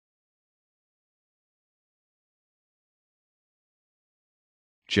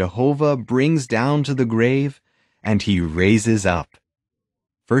Jehovah brings down to the grave, and he raises up.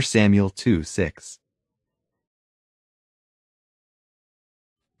 1 Samuel 2:6.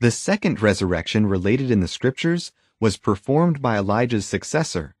 The second resurrection related in the scriptures was performed by Elijah's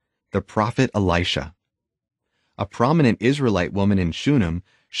successor, the prophet Elisha. A prominent Israelite woman in Shunem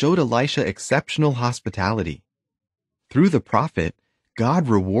showed Elisha exceptional hospitality. Through the prophet, God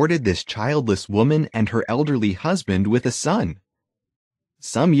rewarded this childless woman and her elderly husband with a son.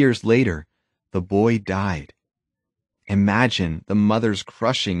 Some years later, the boy died. Imagine the mother's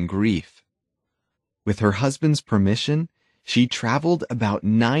crushing grief. With her husband's permission, she traveled about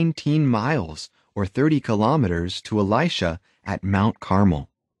 19 miles or 30 kilometers to Elisha at Mount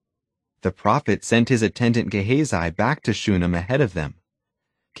Carmel. The prophet sent his attendant Gehazi back to Shunem ahead of them.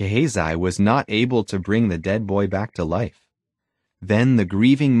 Gehazi was not able to bring the dead boy back to life. Then the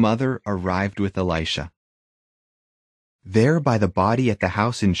grieving mother arrived with Elisha. There by the body at the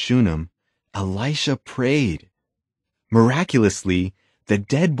house in Shunem, Elisha prayed. Miraculously, the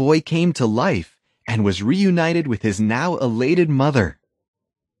dead boy came to life and was reunited with his now elated mother.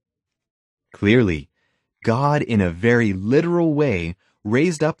 Clearly, God in a very literal way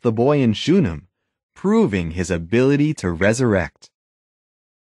raised up the boy in Shunem, proving his ability to resurrect.